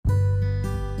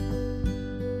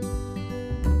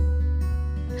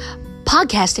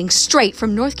Podcasting straight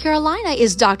from North Carolina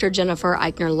is Dr. Jennifer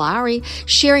Eichner Lowry,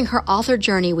 sharing her author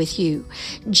journey with you.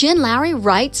 Jen Lowry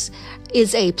Writes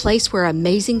is a place where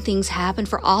amazing things happen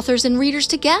for authors and readers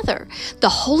together. The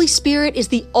Holy Spirit is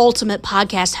the ultimate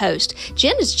podcast host.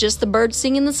 Jen is just the bird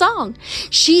singing the song.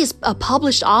 She is a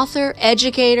published author,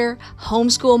 educator,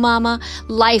 homeschool mama,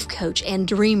 life coach, and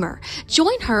dreamer.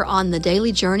 Join her on the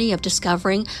daily journey of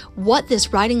discovering what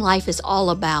this writing life is all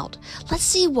about. Let's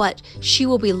see what she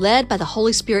will be led by the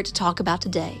Holy Spirit to talk about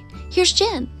today. Here's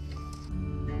Jen.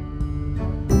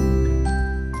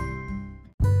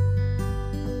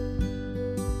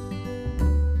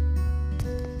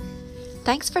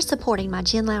 Thanks for supporting my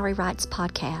Jen Lowry Writes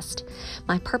podcast.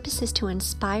 My purpose is to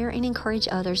inspire and encourage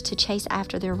others to chase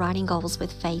after their writing goals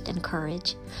with faith and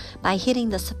courage. By hitting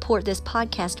the support this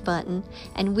podcast button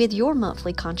and with your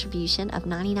monthly contribution of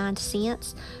 99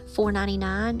 cents,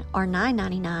 $4.99, or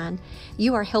 $9.99,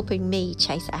 you are helping me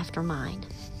chase after mine.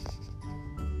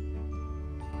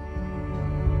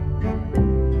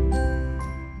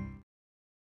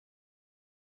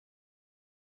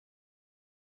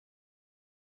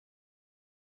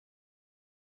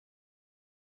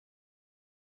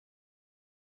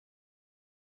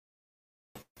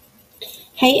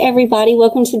 Hey everybody,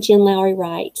 welcome to Jen Lowry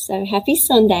Writes. So happy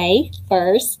Sunday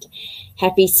first.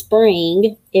 Happy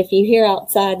spring. If you hear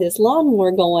outside this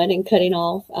lawnmower going and cutting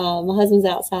off, my husband's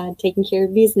outside taking care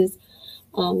of business.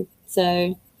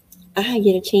 So I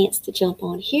get a chance to jump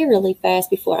on here really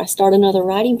fast before I start another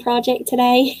writing project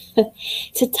today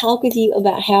to talk with you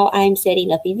about how I'm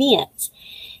setting up events.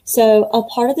 So a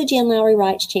part of the Jen Lowry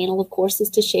Writes channel, of course, is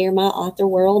to share my author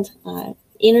world,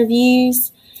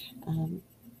 interviews,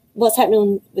 what's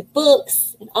happening with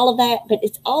books and all of that, but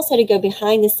it's also to go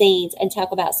behind the scenes and talk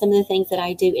about some of the things that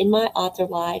I do in my author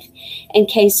life in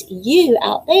case you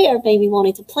out there may be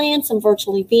wanting to plan some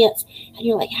virtual events and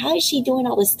you're like, how is she doing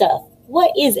all this stuff?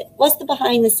 What is it? What's the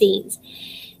behind the scenes?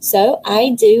 So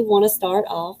I do want to start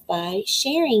off by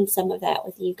sharing some of that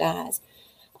with you guys.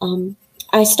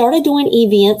 I started doing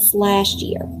events last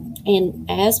year, and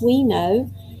as we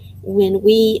know, when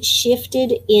we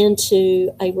shifted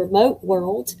into a remote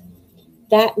world,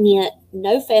 that meant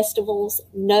no festivals,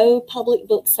 no public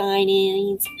book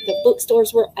signings. The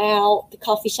bookstores were out, the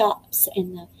coffee shops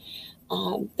and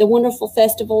the wonderful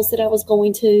festivals that I was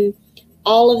going to,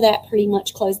 all of that pretty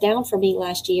much closed down for me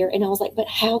last year. And I was like, but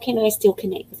how can I still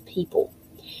connect with people?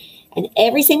 And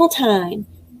every single time,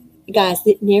 guys,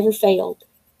 it never failed.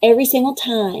 Every single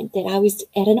time that I was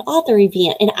at an author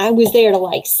event and I was there to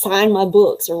like sign my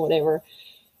books or whatever,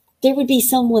 there would be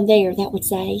someone there that would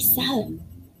say, so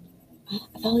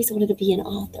I've always wanted to be an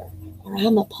author, or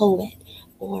I'm a poet,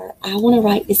 or I want to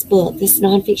write this book, this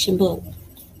nonfiction book.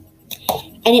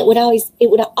 And it would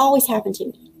always happen to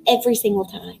me every single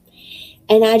time.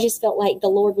 And I just felt like the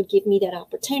Lord would give me that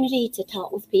opportunity to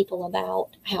talk with people about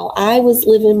how I was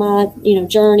living my,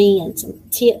 journey and some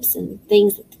tips and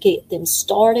things to get them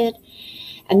started.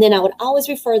 And then I would always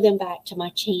refer them back to my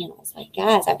channels. Like,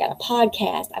 guys, I've got a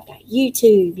podcast. I've got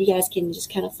YouTube. You guys can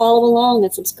just kind of follow along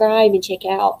and subscribe and check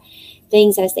out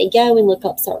things as they go and look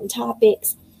up certain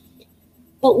topics.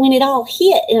 But when it all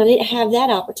hit and I didn't have that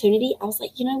opportunity, I was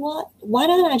like, you know what? Why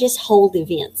don't I just hold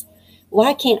events?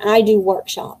 Why can't I do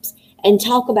workshops and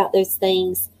talk about those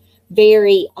things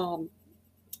very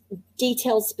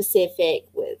detailed specific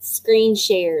with screen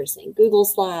shares and Google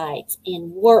Slides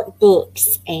and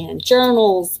workbooks and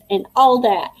journals and all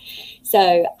that.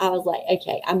 So I was like,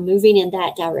 okay, I'm moving in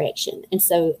that direction. And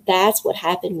so that's what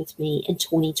happened with me in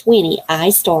 2020.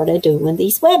 I started doing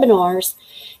these webinars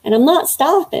and I'm not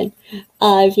stopping.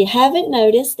 If you haven't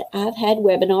noticed, I've had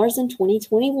webinars in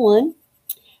 2021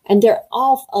 and they're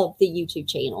off of the YouTube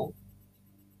channel.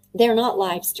 They're not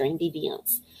live streamed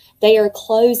events. They are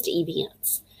closed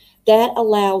events. That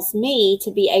allows me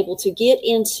to be able to get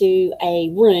into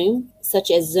a room such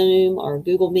as Zoom or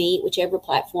Google Meet, whichever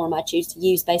platform I choose to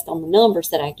use based on the numbers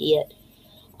that I get.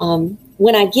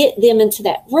 When I get them into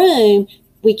that room,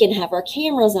 we can have our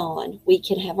cameras on. We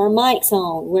can have our mics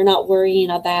on. We're not worrying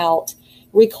about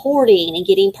recording and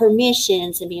getting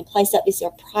permissions and being placed up. These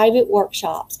are private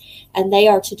workshops, and they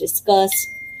are to discuss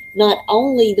not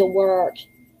only the work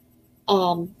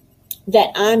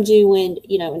that I'm doing,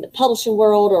 in the publishing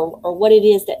world or what it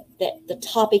is that the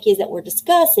topic is that we're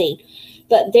discussing,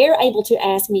 but they're able to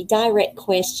ask me direct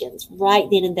questions right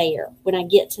then and there when I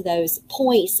get to those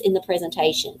points in the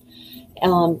presentation.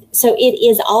 So it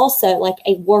is also like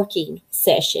a working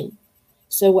session.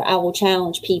 So I will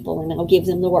challenge people and I'll give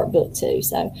them the workbook too.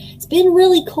 So it's been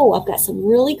really cool. I've got some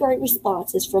really great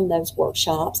responses from those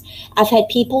workshops. I've had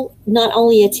people not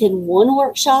only attend one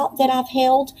workshop that I've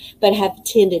held, but have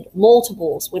attended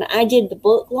multiples. When I did the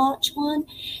book launch one,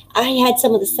 I had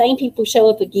some of the same people show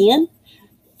up again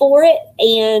for it.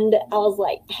 And I was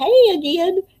like, hey,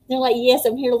 again. They're like, yes,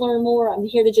 I'm here to learn more. I'm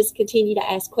here to just continue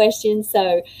to ask questions.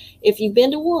 So if you've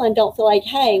been to one, don't feel like,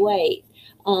 hey, wait.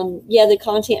 The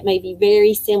content may be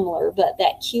very similar, but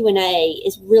that Q&A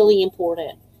is really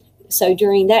important. So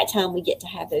during that time, we get to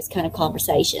have those kind of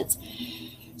conversations.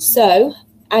 So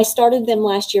I started them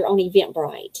last year on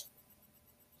Eventbrite.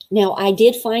 Now, I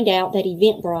did find out that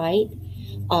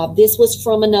Eventbrite, this was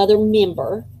from another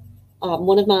member,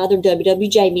 one of my other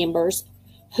WWJ members,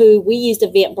 who we used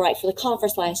Eventbrite for the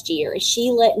conference last year. And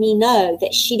she let me know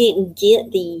that she didn't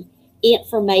get the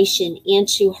information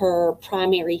into her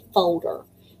primary folder.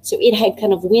 So it had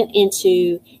kind of went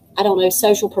into, I don't know,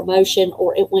 social promotion,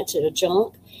 or it went to the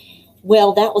junk.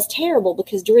 Well, that was terrible,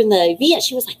 because during the event,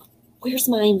 she was like, where's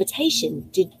my invitation?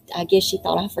 I guess she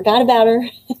thought I forgot about her.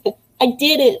 I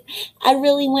didn't. I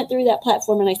really went through that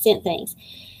platform and I sent things.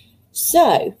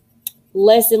 So,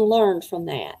 lesson learned from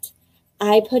that.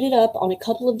 I put it up on a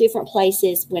couple of different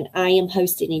places when I am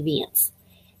hosting events.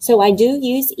 So I do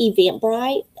use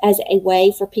Eventbrite as a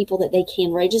way for people that they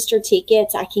can register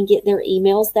tickets. I can get their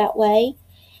emails that way.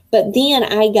 But then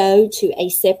I go to a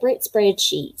separate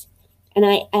spreadsheet and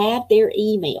I add their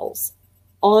emails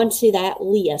onto that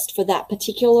list for that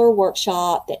particular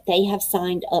workshop that they have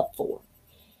signed up for.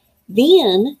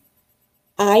 Then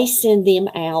I send them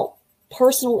out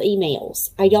personal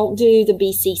emails. I don't do the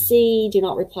BCC, do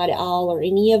not reply to all, or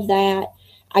any of that.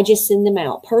 I just send them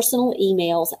out personal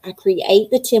emails. I create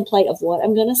the template of what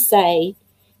I'm going to say,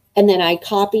 and then I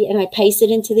copy and I paste it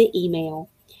into the email.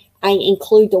 I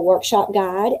include the workshop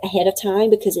guide ahead of time,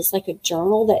 because it's like a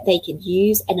journal that they can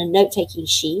use, and a note-taking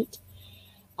sheet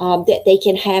that they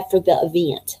can have for the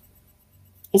event.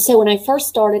 And so when I first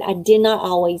started, I did not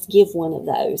always give one of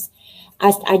those.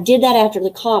 I did that after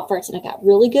the conference, and I got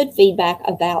really good feedback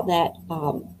about that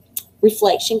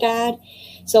reflection guide.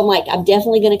 So I'm like, I'm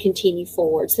definitely going to continue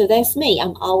forward. So that's me.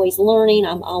 I'm always learning.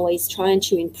 I'm always trying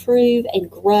to improve and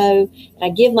grow. And I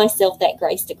give myself that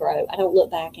grace to grow. I don't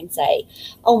look back and say,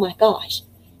 oh my gosh,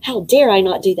 how dare I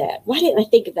not do that? Why didn't I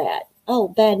think of that? Oh,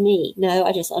 bad me. No,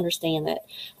 I just understand that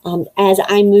as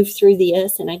I move through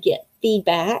this and I get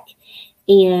feedback,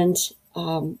 and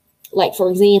like, for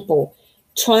example,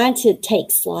 trying to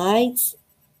take slides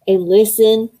and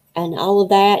listen and all of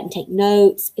that and take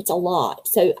notes, it's a lot.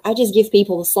 So I just give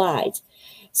people the slides.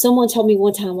 Someone told me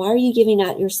one time, why are you giving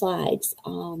out your slides?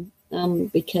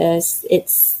 Because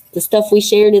it's the stuff we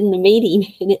shared in the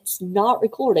meeting and it's not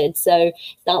recorded. So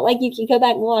it's not like you can go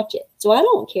back and watch it. So I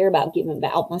don't care about giving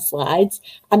out my slides.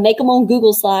 I make them on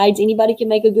Google Slides. Anybody can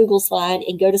make a Google slide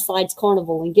and go to Slides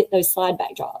Carnival and get those slide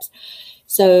backdrops.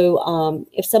 So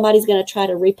if somebody's going to try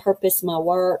to repurpose my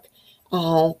work,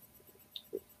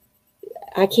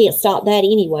 I can't stop that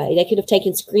anyway. They could have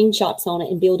taken screenshots on it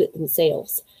and built it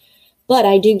themselves. But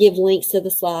I do give links to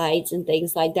the slides and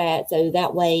things like that. So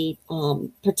that way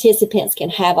participants can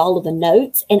have all of the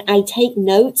notes. And I take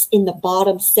notes in the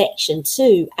bottom section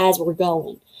too as we're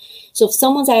going. So if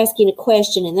someone's asking a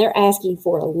question and they're asking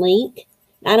for a link,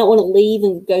 I don't want to leave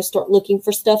and go start looking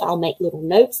for stuff. I'll make little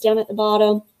notes down at the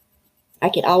bottom. I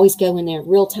could always go in there in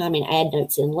real time and add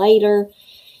notes in later.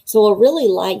 So I really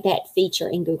like that feature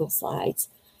in Google Slides.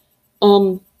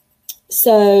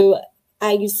 So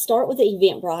I start with the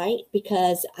Eventbrite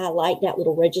because I like that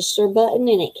little register button,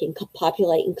 and it can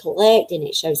populate and collect, and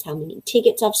it shows how many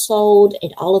tickets I've sold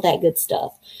and all of that good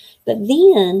stuff. But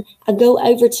then I go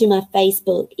over to my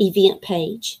Facebook event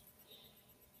page.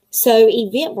 So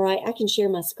Eventbrite, I can share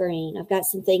my screen. I've got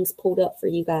some things pulled up for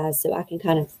you guys so I can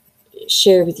kind of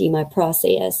share with you my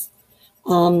process.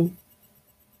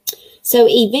 So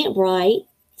Eventbrite,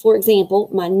 for example,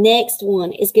 my next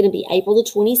one is going to be April the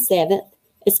 27th.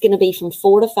 It's going to be from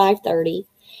 4 to 5:30.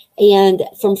 And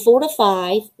from 4 to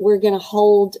 5, we're going to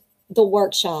hold the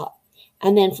workshop.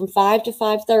 And then from 5 to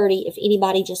 5:30, if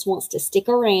anybody just wants to stick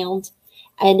around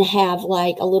and have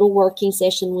like a little working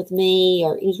session with me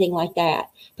or anything like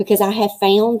that, because I have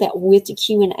found that with the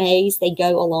Q&As, they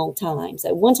go a long time.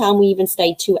 So one time we even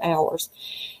stayed 2 hours.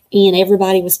 And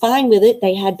everybody was fine with it.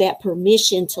 They had that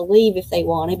permission to leave if they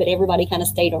wanted, but everybody kind of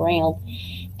stayed around.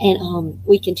 And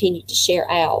we continued to share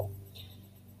out.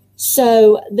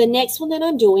 So the next one that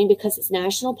I'm doing, because it's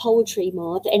National Poetry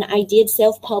Month, and I did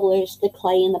self-publish The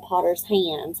Clay in the Potter's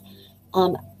Hands,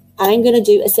 I'm going to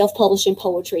do a self-publishing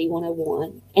poetry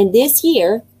 101. And this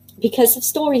year, because of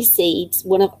Story Seeds,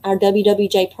 one of our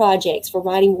WWJ projects for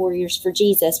Writing Warriors for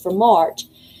Jesus for March,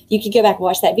 you could go back and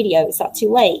watch that video. It's not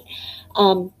too late.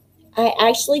 I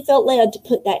actually felt led to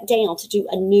put that down to do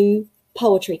a new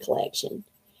poetry collection.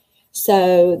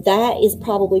 So that is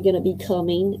probably going to be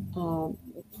coming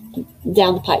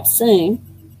down the pipe soon,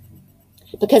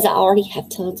 because I already have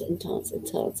tons and tons and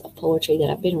tons of poetry that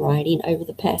I've been writing over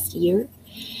the past year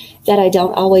that I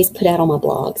don't always put out on my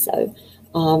blog. So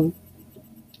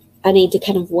I need to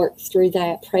kind of work through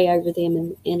that, pray over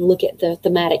them, and look at the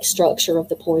thematic structure of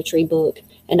the poetry book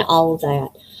and all of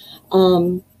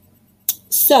that.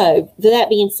 So that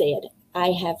being said,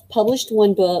 I have published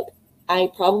one book. I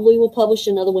probably will publish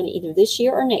another one either this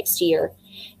year or next year.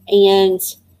 And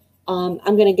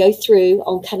I'm going to go through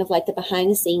on kind of like the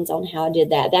behind the scenes on how I did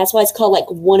that. That's why it's called like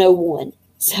 101.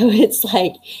 So it's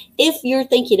like, if you're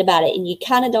thinking about it and you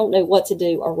kind of don't know what to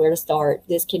do or where to start,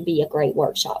 this can be a great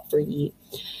workshop for you.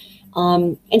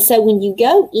 And so when you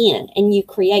go in and you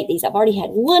create these, I've already had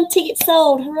one ticket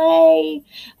sold, hooray!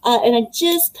 And I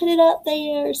just put it up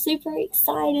there, super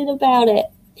excited about it.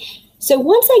 So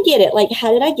once I get it, like,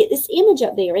 how did I get this image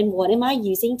up there and what am I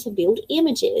using to build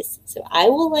images? So I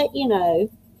will let you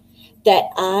know that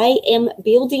I am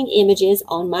building images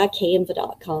on my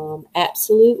canva.com.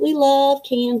 Absolutely love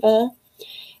Canva.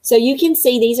 So you can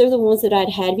see these are the ones that I'd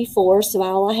had before. So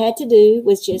all I had to do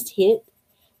was just hit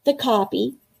the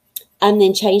copy and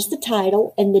then change the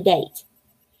title and the date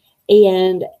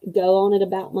and go on it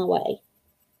about my way.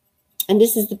 And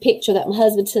this is the picture that my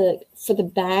husband took for the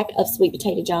back of Sweet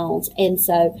Potato Jones. And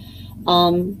so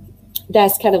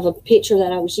that's kind of a picture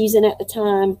that I was using at the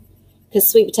time, because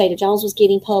Sweet Potato Jones was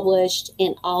getting published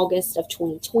in August of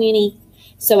 2020.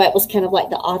 So that was kind of like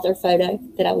the author photo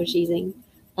that I was using.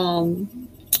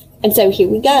 And so here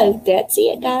we go. That's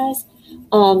it, guys.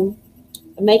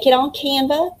 Make it on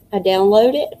Canva. I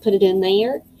download it, put it in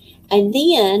there, and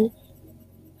then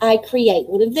I create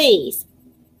one of these.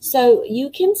 So you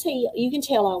can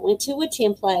tell I went to a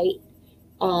template,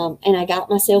 and I got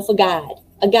myself a guide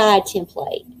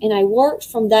template, and I worked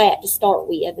from that to start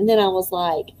with. And then I was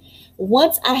like,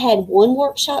 once I had one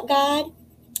workshop guide,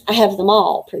 I have them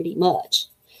all pretty much,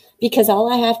 because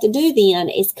all I have to do then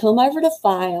is come over to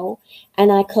File,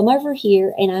 and I come over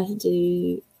here and I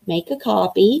do make a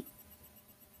copy.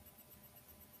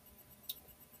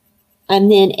 And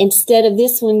then instead of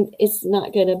this one, it's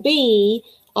not going to be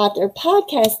Author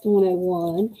Podcast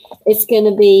 101. It's going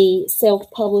to be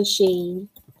Self-Publishing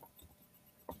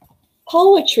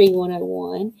Poetry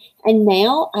 101. And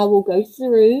now I will go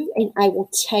through and I will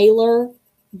tailor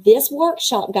this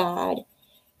workshop guide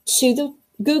to the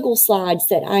Google Slides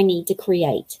that I need to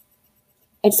create.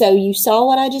 And so you saw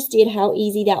what I just did, how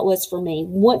easy that was for me.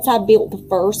 Once I built the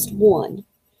first one,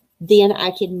 then I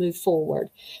can move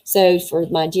forward. So for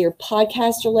my Dear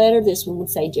Podcaster letter, this one would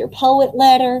say Dear Poet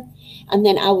letter. And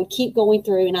then I would keep going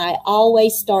through, and I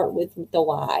always start with the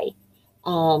why.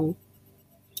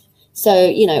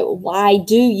 So, why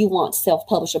do you want to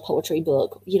self-publish a poetry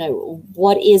book?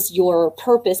 What is your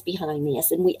purpose behind this?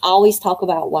 And we always talk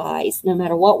about whys, no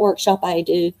matter what workshop I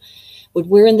do. When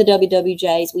we're in the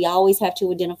WWJs, we always have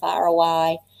to identify our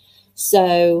why.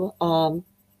 So,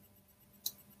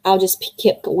 I'll just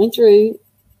keep going through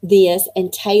this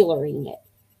and tailoring it.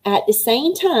 At the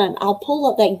same time, I'll pull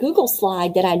up that Google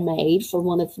slide that I made for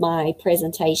one of my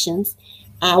presentations.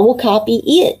 I will copy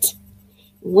it.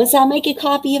 Once I make a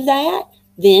copy of that,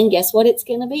 then guess what it's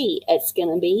going to be? It's going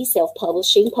to be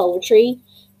Self-Publishing Poetry.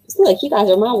 Look, you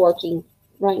guys are my working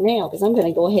right now, because I'm going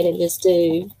to go ahead and just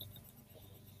do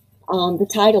the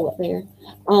title up there.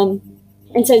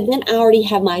 And so then I already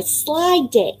have my slide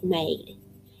deck made.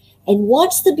 And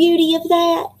what's the beauty of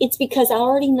that? It's because I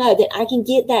already know that I can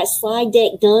get that slide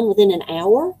deck done within an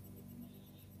hour,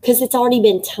 because it's already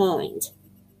been timed.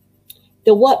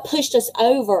 What pushed us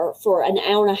over for an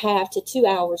hour and a half to 2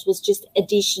 hours was just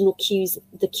additional cues,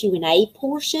 the Q&A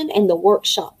portion and the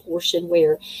workshop portion,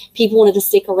 where people wanted to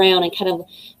stick around and kind of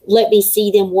let me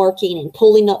see them working and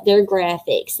pulling up their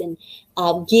graphics and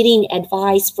getting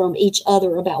advice from each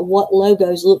other about what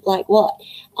logos look like what.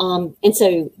 And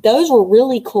so those were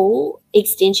really cool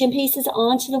extension pieces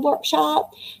onto the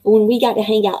workshop when we got to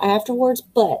hang out afterwards.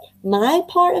 But my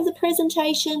part of the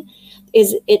presentation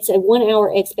is it's a 1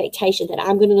 hour expectation that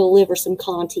I'm going to deliver some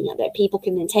content that people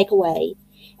can then take away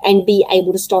and be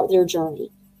able to start their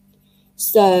journey.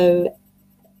 So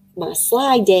my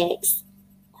slide decks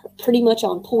are pretty much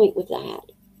on point with that.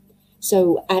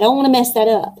 So I don't want to mess that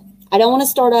up. I don't want to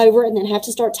start over and then have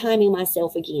to start timing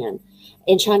myself again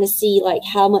and trying to see like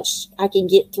how much I can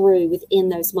get through within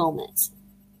those moments.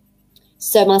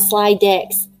 So my slide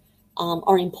decks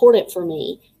are important for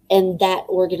me. in that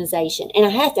organization. And I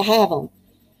have to have them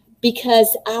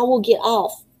because I will get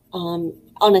off on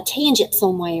a tangent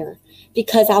somewhere,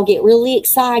 because I'll get really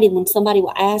excited when somebody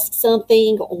will ask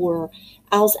something, or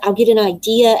I'll get an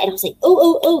idea and I'll say,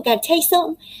 oh, got to tell you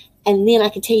something. And then I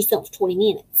can tell you something for 20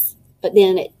 minutes, but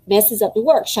then it messes up the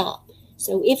workshop.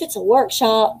 So if it's a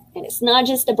workshop and it's not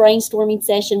just a brainstorming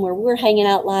session where we're hanging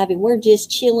out live and we're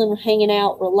just chilling, hanging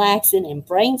out, relaxing and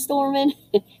brainstorming,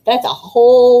 that's a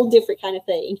whole different kind of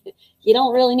thing. You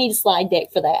don't really need a slide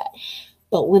deck for that.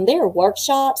 But when there are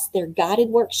workshops, they're guided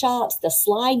workshops, the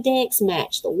slide decks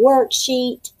match the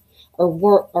worksheet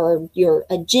or your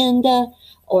agenda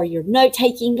or your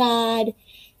note-taking guide.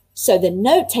 So the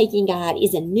note-taking guide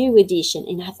is a new addition,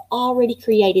 and I've already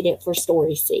created it for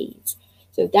Story Seeds.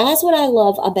 So that's what I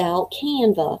love about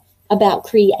Canva, about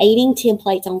creating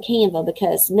templates on Canva,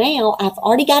 because now I've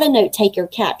already got a note-taker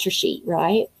capture sheet,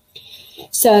 right?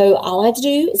 So all I have to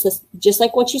do is just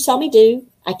like what you saw me do,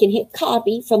 I can hit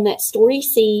copy from that Story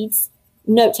Seeds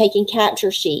note-taking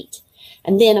capture sheet.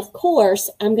 And then, of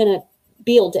course, I'm going to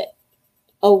build it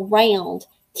around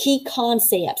key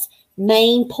concepts,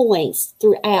 main points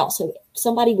throughout. So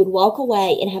somebody would walk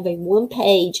away and have a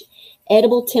one-page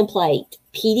editable template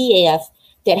PDF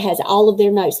that has all of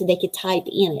their notes that they could type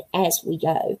in it as we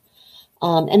go.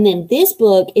 And then this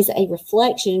book is a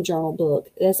reflection journal book.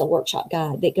 That's a workshop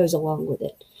guide that goes along with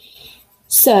it.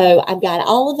 So I've got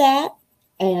all of that,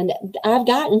 and I've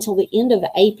got until the end of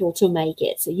April to make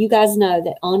it. So you guys know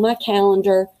that on my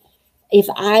calendar, if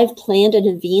I've planned an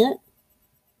event,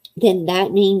 then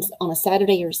that means on a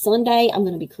Saturday or Sunday, I'm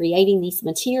going to be creating these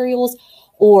materials,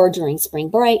 or during spring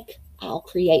break, I'll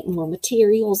create more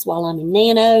materials while I'm in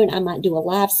Nano, and I might do a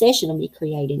live session of me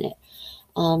creating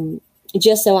it.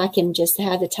 Just so I can just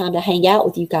have the time to hang out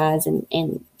with you guys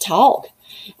and talk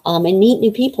and meet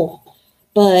new people.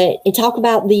 And talk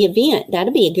about the event.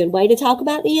 That'd be a good way to talk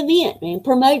about the event and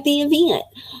promote the event.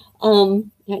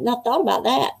 I had not thought about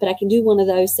that, but I can do one of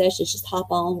those sessions, just hop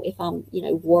on if I'm,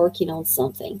 working on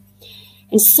something.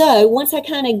 And so once I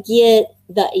kind of get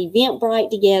the Eventbrite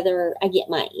together, I get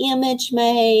my image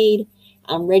made,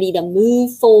 I'm ready to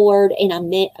move forward, and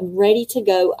I'm ready to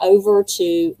go over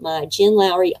to my Jen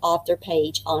Lowry author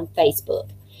page on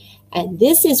Facebook. And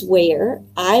this is where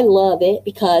I love it,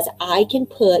 because I can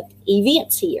put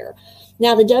events here.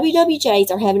 Now, the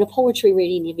WWJs are having a poetry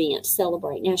reading event to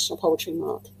celebrate National Poetry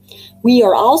Month. We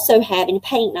are also having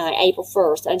paint night April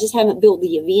 1st. I just haven't built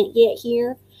the event yet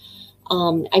here.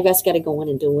 I just got to go in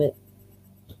and do it.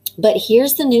 But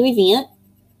here's the new event.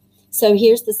 So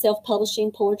here's the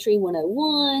Self-Publishing Poetry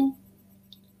 101.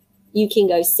 You can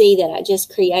go see that I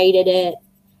just created it.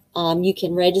 You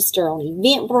can register on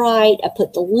Eventbrite. I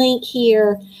put the link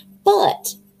here.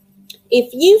 But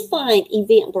if you find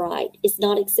Eventbrite is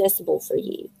not accessible for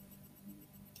you,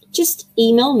 just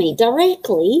email me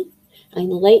directly and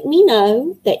let me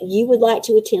know that you would like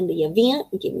to attend the event.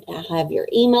 I'll have your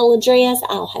email address.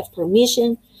 I'll have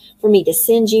permission for me to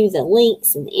send you the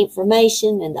links and the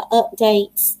information and the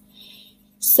updates.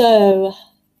 So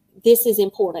this is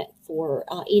important for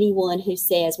anyone who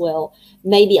says, well,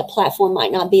 maybe a platform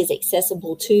might not be as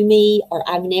accessible to me, or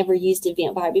I've never used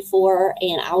Eventbrite before,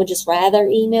 and I would just rather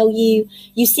email you.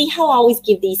 You see how I always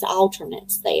give these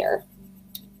alternates there.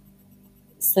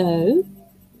 So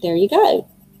there you go.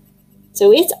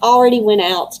 So it's already went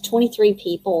out to 23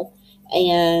 people,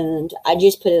 and I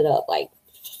just put it up like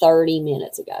 30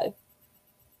 minutes ago.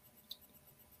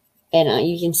 And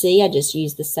you can see I just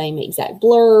used the same exact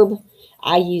blurb.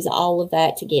 I use all of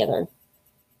that together.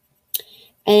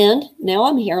 And now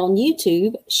I'm here on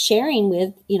YouTube sharing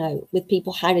with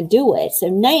people how to do it. So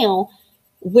now,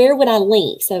 where would I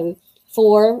link? So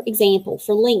for example,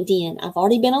 for LinkedIn, I've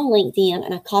already been on LinkedIn,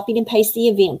 and I copied and pasted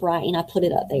the Eventbrite and I put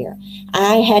it up there.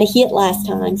 I had a hit last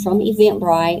time from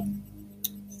Eventbrite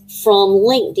from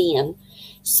LinkedIn.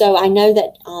 So I know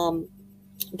that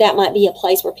that might be a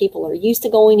place where people are used to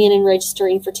going in and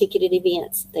registering for ticketed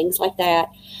events, things like that.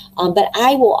 But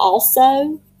I will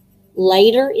also,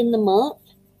 later in the month,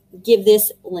 give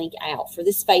this link out for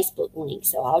this Facebook link.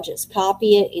 So I'll just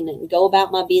copy it and then go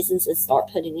about my business and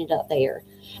start putting it up there.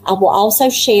 I will also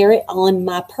share it on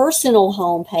my personal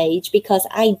homepage, because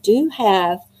I do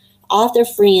have author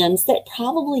friends that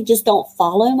probably just don't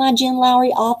follow my Jen Lowry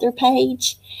author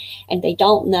page, and they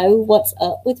don't know what's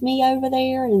up with me over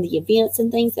there and the events and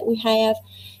things that we have.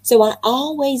 So I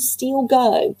always still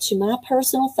go to my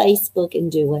personal Facebook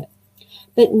and do it.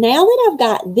 But now that I've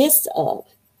got this up,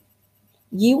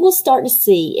 you will start to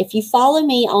see, if you follow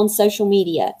me on social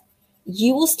media,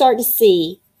 you will start to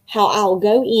see how I'll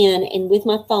go in and with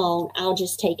my phone, I'll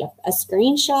just take a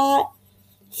screenshot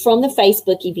from the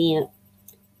Facebook event,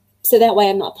 So that way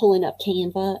I'm not pulling up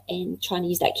Canva and trying to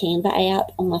use that Canva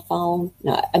app on my phone.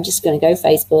 No, I'm just going to go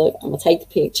Facebook. I'm going to take the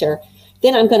picture.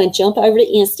 Then I'm going to jump over to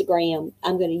Instagram.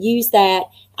 I'm going to use that,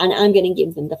 and I'm going to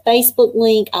give them the Facebook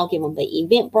link. I'll give them the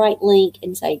Eventbrite link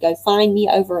and say, go find me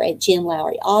over at Jen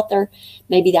Lowry Author.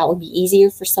 Maybe that would be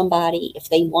easier for somebody if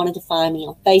they wanted to find me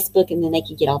on Facebook, and then they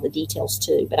could get all the details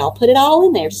too. But I'll put it all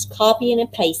in there, just copying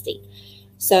and pasting.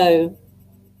 So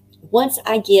once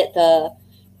I get the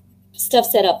stuff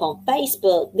set up on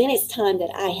Facebook, then it's time that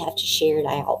I have to share it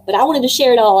out. But I wanted to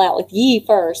share it all out with you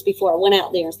first before I went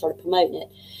out there and started promoting it.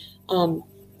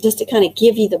 Just to kind of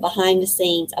give you the behind the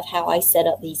scenes of how I set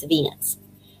up these events.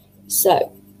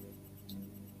 So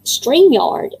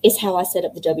StreamYard is how I set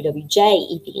up the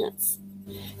WWJ events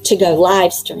to go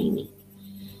live streaming.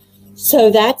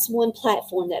 So that's one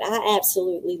platform that I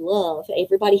absolutely love.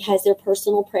 Everybody has their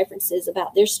personal preferences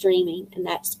about their streaming, and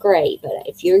that's great. But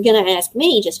if you're going to ask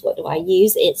me just what do I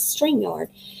use, it's StreamYard.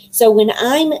 So when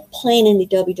I'm planning the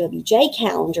WWJ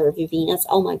calendar of events,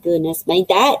 oh my goodness, made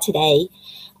that today.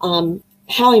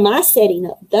 How am I setting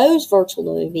up those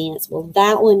virtual events? Well,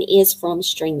 that one is from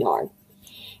StreamYard.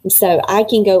 And so I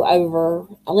can go over,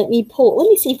 let me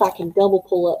see if I can double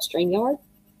pull up StreamYard.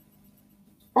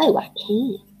 Oh, I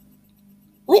can.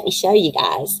 Let me show you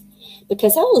guys,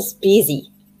 because I was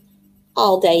busy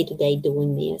all day today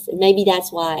doing this. And maybe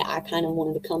that's why I kind of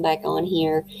wanted to come back on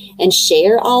here and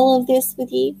share all of this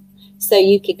with you so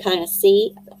you could kind of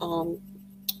see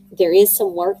there is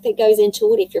some work that goes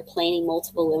into it if you're planning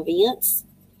multiple events.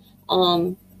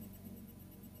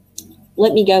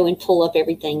 Let me go and pull up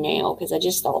everything now, because I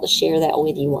just thought to share that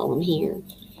with you while I'm here.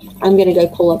 I'm going to go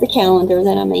pull up the calendar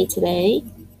that I made today.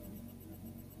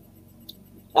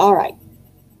 All right.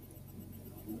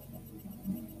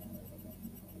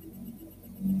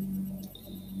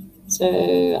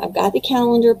 So I've got the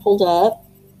calendar pulled up.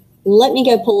 Let me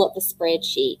go pull up the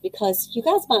spreadsheet, because you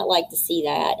guys might like to see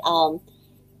that.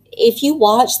 If you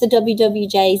watch the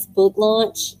WWJ's book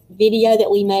launch video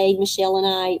that we made, Michelle and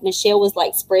I, Michelle was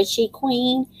like spreadsheet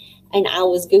queen, and I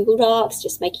was Google Docs,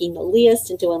 just making the list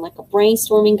and doing like a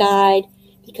brainstorming guide,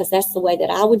 because that's the way that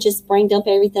I would just brain dump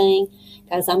everything.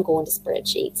 Guys, I'm going to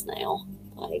spreadsheets now.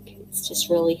 Like, it's just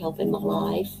really helping my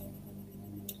life.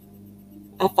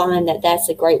 I find that that's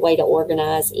a great way to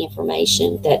organize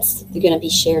information that's going to be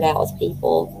shared out with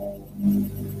people.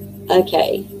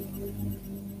 Okay.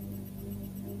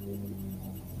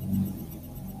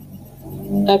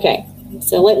 Okay,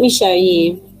 so let me show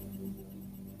you.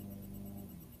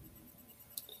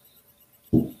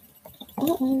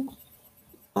 Uh-oh.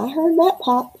 I heard that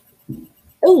pop.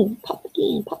 Oh, pop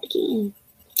again, pop again.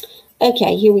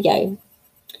 Okay, here we go.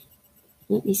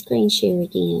 Let me screen share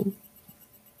again.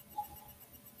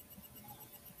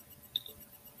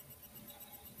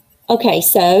 Okay,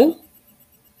 so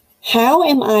how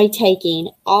am I taking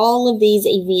all of these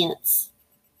events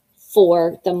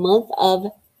for the month of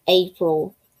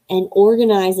April and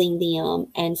organizing them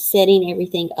and setting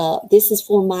everything up? This is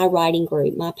for my writing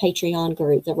group, my Patreon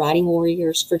group, the Writing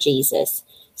Warriors for Jesus.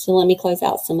 So let me close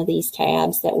out some of these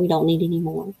tabs that we don't need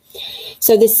anymore.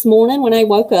 So this morning when I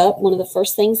woke up, one of the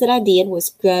first things that I did was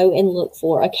go and look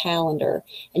for a calendar.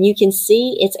 And you can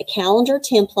see it's a calendar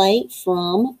template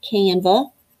from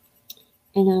Canva.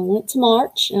 And I went to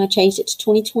March and I changed it to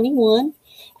 2021.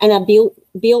 And I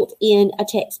built in a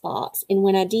text box. And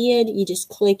when I did, you just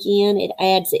click in, it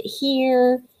adds it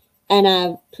here. And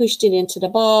I pushed it into the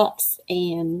box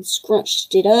and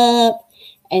scrunched it up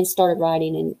and started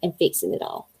writing and fixing it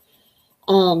all.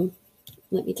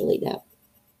 Let me delete that.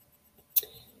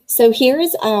 So here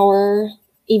is our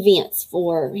events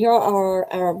for, here are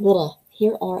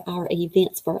our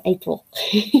events for April.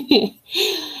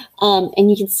 And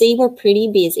you can see we're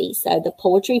pretty busy. So the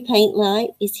poetry paint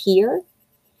night is here.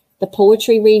 The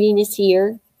poetry reading is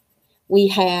here. We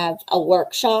have a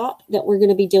workshop that we're going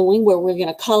to be doing where we're going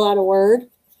to call out a word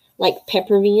like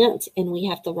peppermint, and we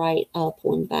have to write a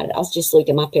poem about it. I was just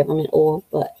looking at my peppermint oil,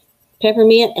 but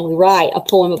peppermint, and we write a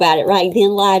poem about it right then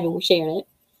live, and we're sharing it.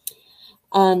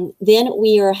 Then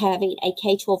we are having a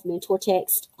K-12 mentor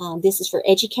text. This is for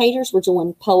educators. We're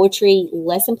doing poetry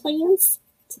lesson plans.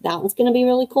 So that one's going to be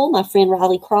really cool. My friend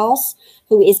Riley Cross,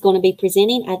 who is going to be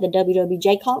presenting at the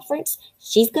WWJ conference,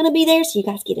 she's going to be there. So you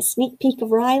guys get a sneak peek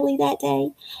of Riley that day.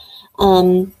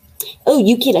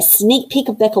 You get a sneak peek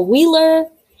of Becca Wheeler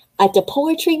at the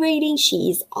poetry reading.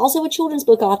 She's also a children's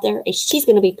book author, and she's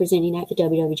going to be presenting at the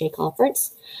WWJ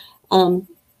conference.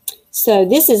 So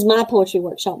this is my poetry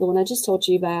workshop, the one I just told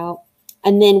you about.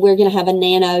 And then we're going to have a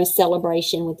Nano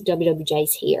celebration with the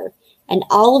WWJs here. And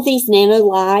all of these Nano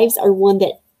lives are one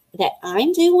that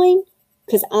I'm doing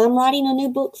because I'm writing a new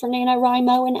book for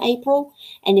NaNoWriMo in April.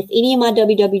 And if any of my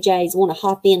WWJs want to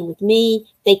hop in with me,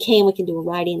 they can. We can do a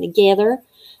write-in together.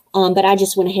 But I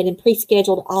just went ahead and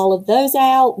pre-scheduled all of those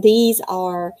out. These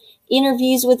are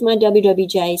interviews with my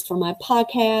WWJs for my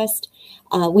podcast.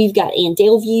 We've got Ann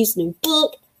Delview's new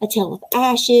book, A Tale of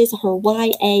Ashes. Her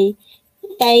YA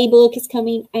Faye book is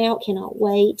coming out. Cannot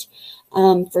wait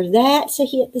for that to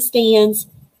hit the stands.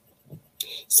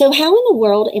 So how in the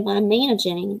world am I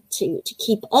managing to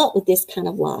keep up with this kind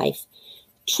of life?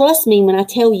 Trust me when I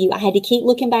tell you I had to keep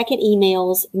looking back at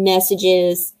emails,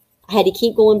 messages. I had to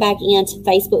keep going back into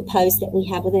Facebook posts that we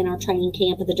have within our training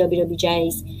camp of the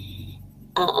WWJs.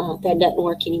 That doesn't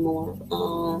work anymore.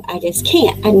 I just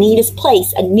can't. I need this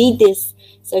place. I need this.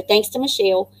 So thanks to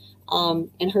Michelle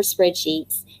and her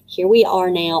spreadsheets, here we are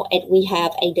now, and we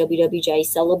have a WWJ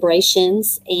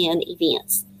celebrations and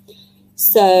events.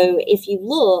 So if you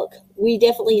look, we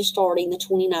definitely are starting the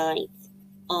 29th.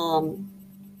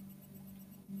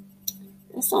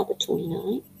 That's not the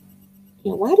 29th.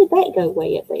 Yeah, why did that go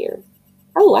way up there?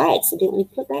 Oh, I accidentally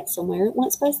put that somewhere it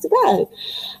wasn't supposed to go.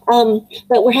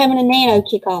 But we're having a Nano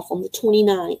kickoff on the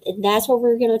 29th, and that's where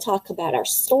we're going to talk about our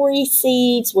story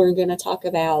seeds. We're going to talk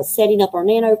about setting up our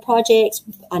Nano projects,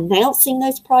 announcing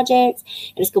those projects,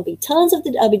 and it's going to be tons of the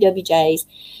WWJs.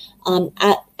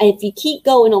 If you keep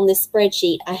going on this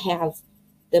spreadsheet, I have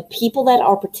the people that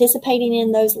are participating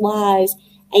in those lives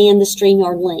and the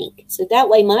StreamYard link. So that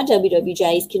way my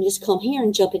WWJs can just come here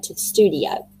and jump into the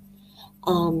studio.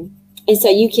 And so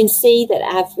you can see that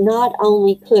I've not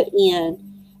only put in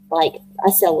like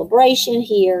a celebration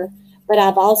here, but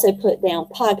I've also put down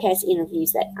podcast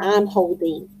interviews that I'm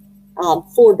holding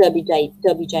for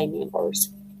WJ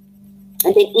members.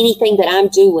 And then anything that I'm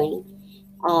doing,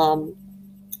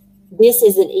 this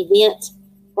is an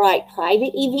Eventbrite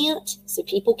private event, so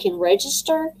people can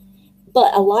register.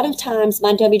 But a lot of times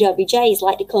my WWJs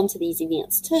like to come to these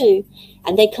events too,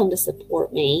 and they come to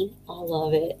support me. I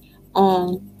love it.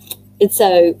 And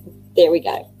so there we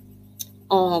go.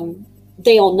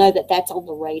 They'll know that that's on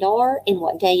the radar and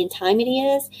what day and time it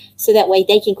is. So that way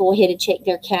they can go ahead and check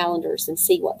their calendars and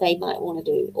see what they might want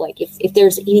to do. Like if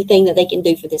there's anything that they can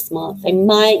do for this month. They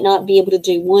might not be able to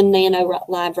do one Nano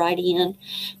live write-in,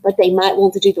 but they might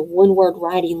want to do the one word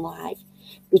writing live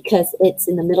because it's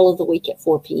in the middle of the week at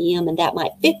 4 p.m. and that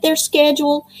might fit their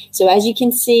schedule. So as you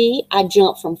can see, I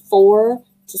jump from 4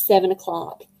 to 7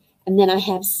 o'clock. And then I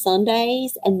have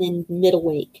Sundays and then middle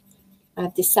week.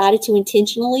 I've decided to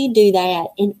intentionally do that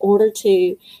in order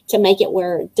to make it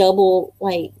where double,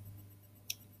 like,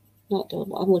 not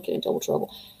double, I'm looking at Double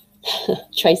Trouble,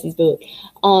 Tracy's book,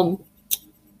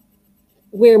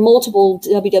 where multiple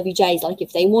WWJs, like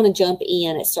if they want to jump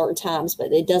in at certain times,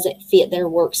 but it doesn't fit their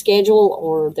work schedule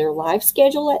or their life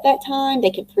schedule at that time,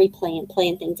 they can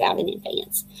plan things out in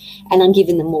advance. And I'm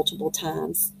giving them multiple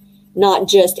times. Not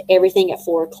just everything at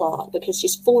 4 o'clock, because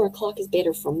just 4 o'clock is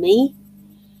better for me.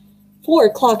 4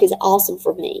 o'clock is awesome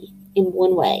for me in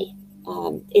one way.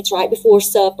 It's right before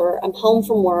supper. I'm home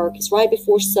from work. It's right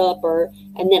before supper.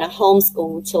 And then I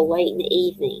homeschool until late in the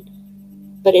evening.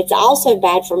 But it's also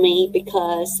bad for me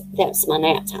because that's my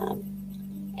nap time.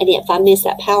 And if I miss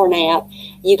that power nap,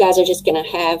 you guys are just going to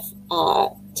have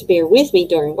to bear with me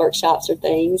during workshops or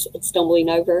things and stumbling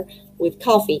over with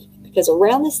coffee. Because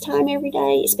around this time every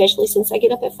day, especially since I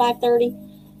get up at 5:30,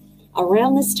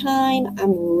 around this time,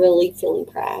 I'm really feeling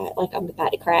like I'm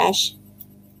about to crash.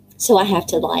 So I have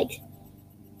to like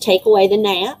take away the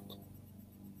nap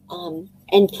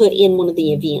and put in one of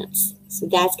the events. So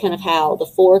that's kind of how the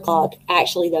 4 o'clock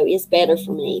actually, though, is better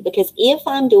for me. Because if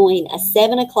I'm doing a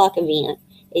 7 o'clock event,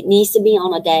 it needs to be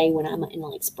on a day when I'm in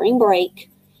like spring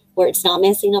break, where it's not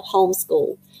messing up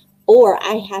homeschool. Or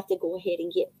I have to go ahead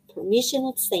and get permission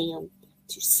with Sam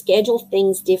to schedule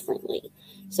things differently.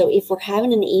 So if we're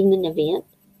having an evening event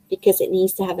because it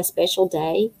needs to have a special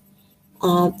day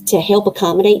to help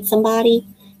accommodate somebody,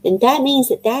 then that means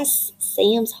that that's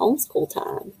Sam's homeschool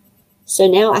time. So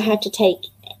now I have to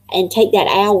take that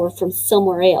hour from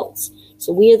somewhere else.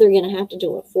 So we're either going to have to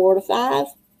do it 4 to 5,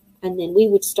 and then we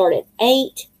would start at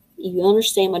 8. You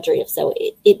understand my drift. So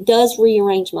it does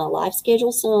rearrange my life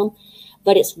schedule some,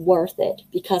 but it's worth it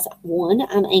because, one,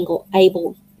 I'm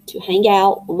able to hang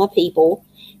out with my people.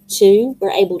 2,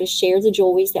 we're able to share the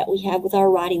joys that we have with our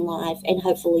writing life, and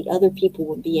hopefully other people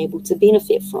will be able to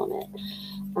benefit from it.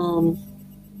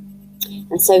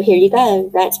 And so here you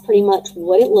go. That's pretty much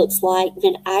what it looks like.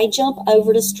 Then I jump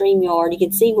over to StreamYard. You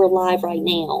can see we're live right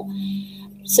now.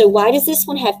 So why does this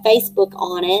one have Facebook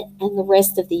on it and the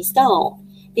rest of these don't?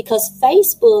 Because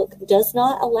Facebook does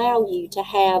not allow you to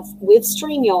have, with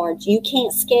StreamYard, you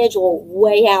can't schedule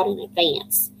way out in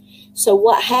advance. So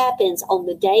what happens on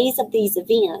the days of these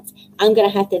events, I'm going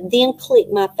to have to then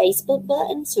click my Facebook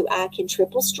button so I can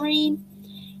triple stream.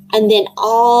 And then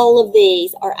all of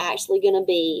these are actually going to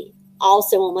be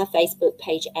also on my Facebook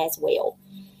page as well.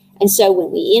 And so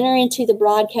when we enter into the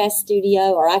broadcast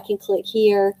studio, or I can click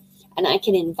here and I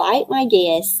can invite my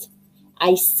guests,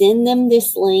 I send them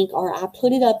this link, or I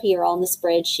put it up here on the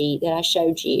spreadsheet that I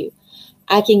showed you.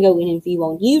 I can go in and view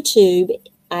on YouTube.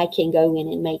 I can go in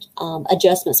and make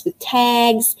adjustments with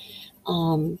tags.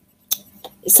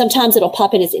 Sometimes it'll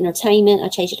pop in as entertainment. I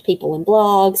change it to people and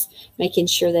blogs, making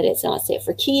sure that it's not set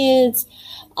for kids,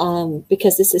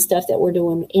 because this is stuff that we're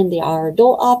doing in our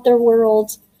adult author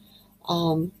world.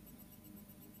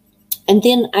 And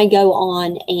then I go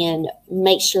on and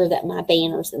make sure that my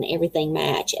banners and everything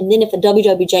match. And then if a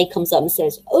WWJ comes up and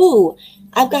says, oh,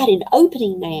 I've got an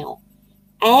opening now,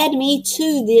 add me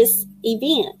to this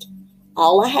event.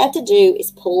 All I have to do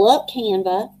is pull up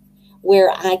Canva,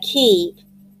 where I keep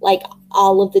like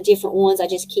all of the different ones. I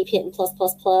just keep hitting plus,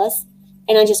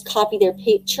 and I just copy their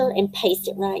picture and paste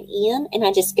it right in. And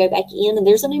I just go back in and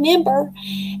there's a new member,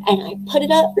 and I put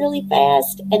it up really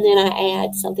fast. And then I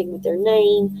add something with their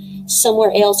name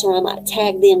somewhere else, or I might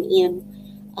tag them in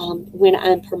when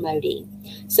I'm promoting.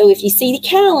 So if you see the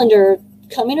calendar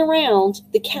coming around,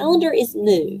 the calendar is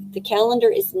new. The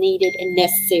calendar is needed and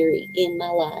necessary in my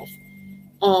life.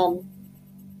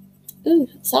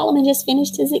 Solomon just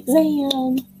finished his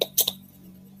exam.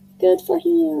 Good for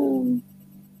him.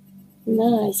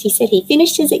 Nice. He said he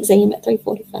finished his exam at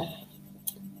 3:45.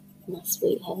 My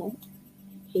sweetheart.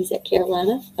 He's at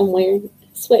Carolina. I'm wearing a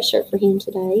sweatshirt for him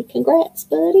today. Congrats,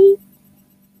 buddy.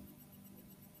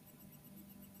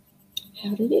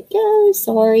 How did it go?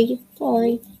 Sorry.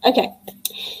 Okay.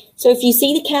 So if you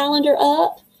see the calendar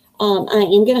up, I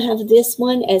am going to have this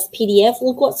one as PDF.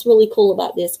 Look what's really cool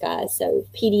about this, guys. So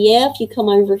PDF, you come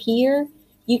over here,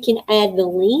 you can add the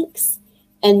links.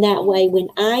 And that way, when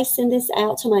I send this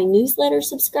out to my newsletter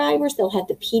subscribers, they'll have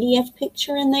the PDF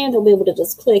picture in there. They'll be able to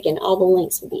just click and all the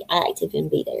links will be active and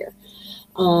be there.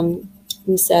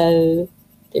 And so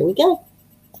there we go.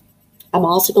 I'm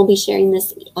also going to be sharing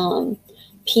this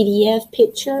PDF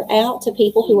picture out to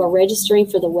people who are registering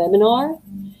for the webinar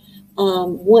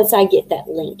once I get that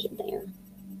link in there,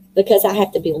 because I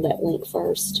have to build that link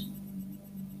first.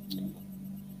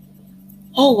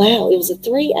 Oh, wow. It was a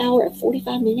 3-hour and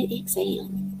 45-minute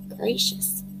exam.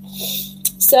 Gracious.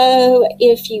 So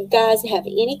if you guys have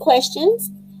any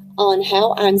questions on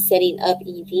how I'm setting up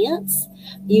events,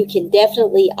 you can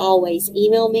definitely always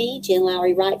email me,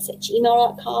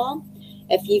 JenLowryWrites@gmail.com.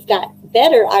 If you've got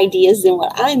better ideas than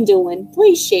what I'm doing,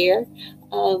 please share.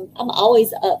 I'm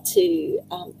always up to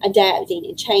adapting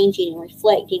and changing and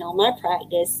reflecting on my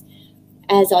practice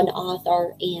as an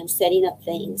author and setting up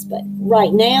things. But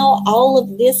right now, all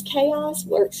of this chaos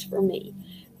works for me.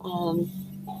 And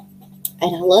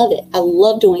I love it. I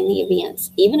love doing the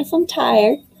events. Even if I'm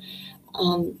tired,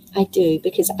 I do,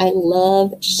 because I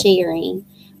love sharing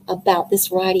about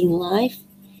this writing life.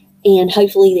 And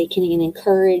hopefully they can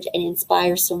encourage and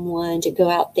inspire someone to go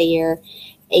out there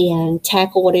and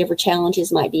tackle whatever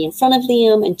challenges might be in front of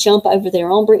them and jump over their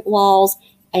own brick walls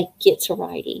and get to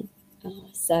writing.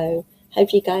 So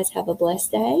hope you guys have a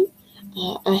blessed day.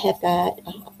 I have got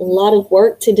a lot of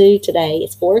work to do today.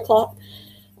 It's 4 o'clock.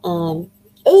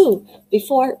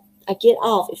 Before I get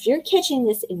off, if you're catching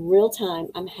this in real time,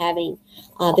 I'm having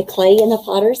The Clay in the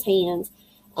Potter's Hands,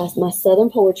 my Southern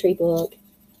Poetry book.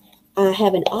 I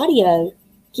have an audio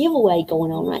giveaway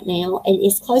going on right now, and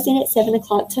it's closing at 7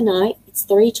 o'clock tonight. It's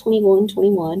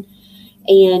 3/21/21.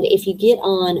 And if you get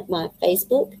on my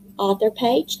Facebook author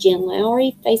page, Jen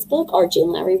Lowry Facebook, or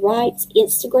Jen Lowry Writes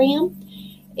Instagram,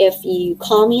 if you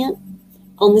comment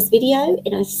on this video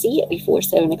and I see it before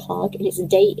 7 o'clock and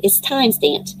it's time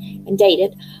stamped and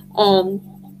dated,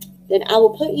 then I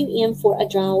will put you in for a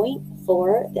drawing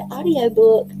for the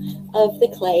audiobook of The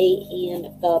Clay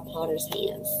in the Potter's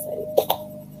Hands. So,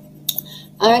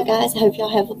 all right, guys, I hope y'all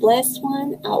have a blessed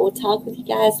one. I will talk with you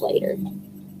guys later.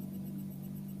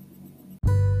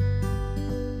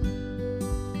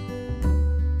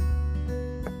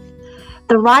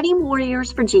 The Writing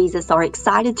Warriors for Jesus are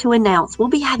excited to announce we'll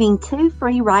be having 2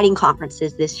 free writing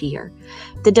conferences this year.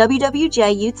 The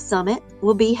WWJ Youth Summit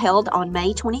will be held on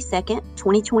May 22nd,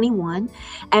 2021,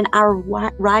 and our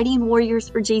Writing Warriors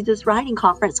for Jesus Writing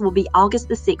Conference will be August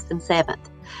the 6th and 7th.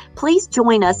 Please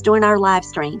join us during our live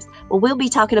streams, where we'll be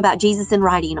talking about Jesus and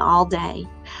writing all day.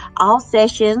 All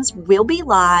sessions will be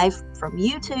live from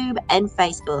YouTube and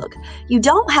Facebook. You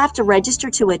don't have to register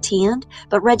to attend,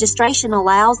 but registration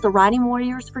allows the Writing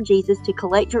Warriors for Jesus to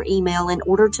collect your email in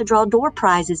order to draw door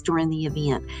prizes during the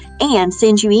event and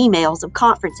send you emails of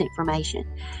conference information.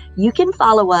 You can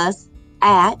follow us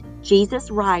at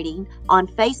Jesus Writing on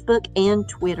Facebook and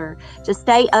Twitter to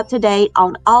stay up to date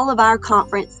on all of our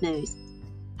conference news.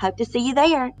 Hope to see you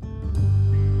there.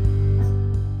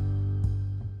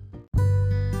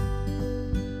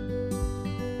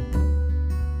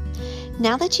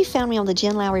 Now that you found me on the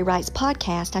Jen Lowry Writes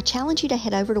podcast, I challenge you to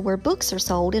head over to where books are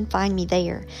sold and find me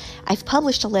there. I've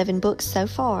published 11 books so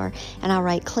far, and I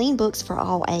write clean books for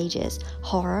all ages.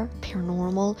 Horror,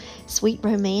 paranormal, sweet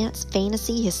romance,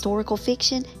 fantasy, historical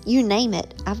fiction, you name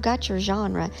it. I've got your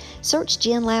genre. Search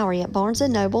Jen Lowry at Barnes &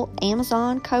 Noble,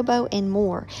 Amazon, Kobo, and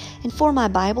more. And for my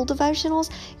Bible devotionals,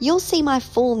 you'll see my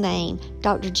full name,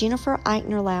 Dr. Jennifer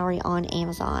Eichner Lowry, on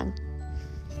Amazon.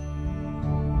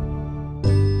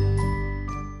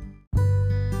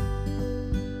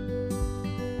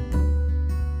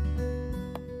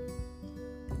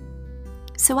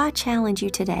 So I challenge you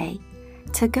today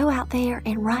to go out there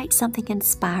and write something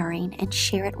inspiring and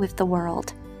share it with the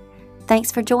world.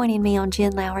 Thanks for joining me on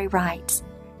Jen Lowry Writes.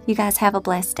 You guys have a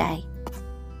blessed day.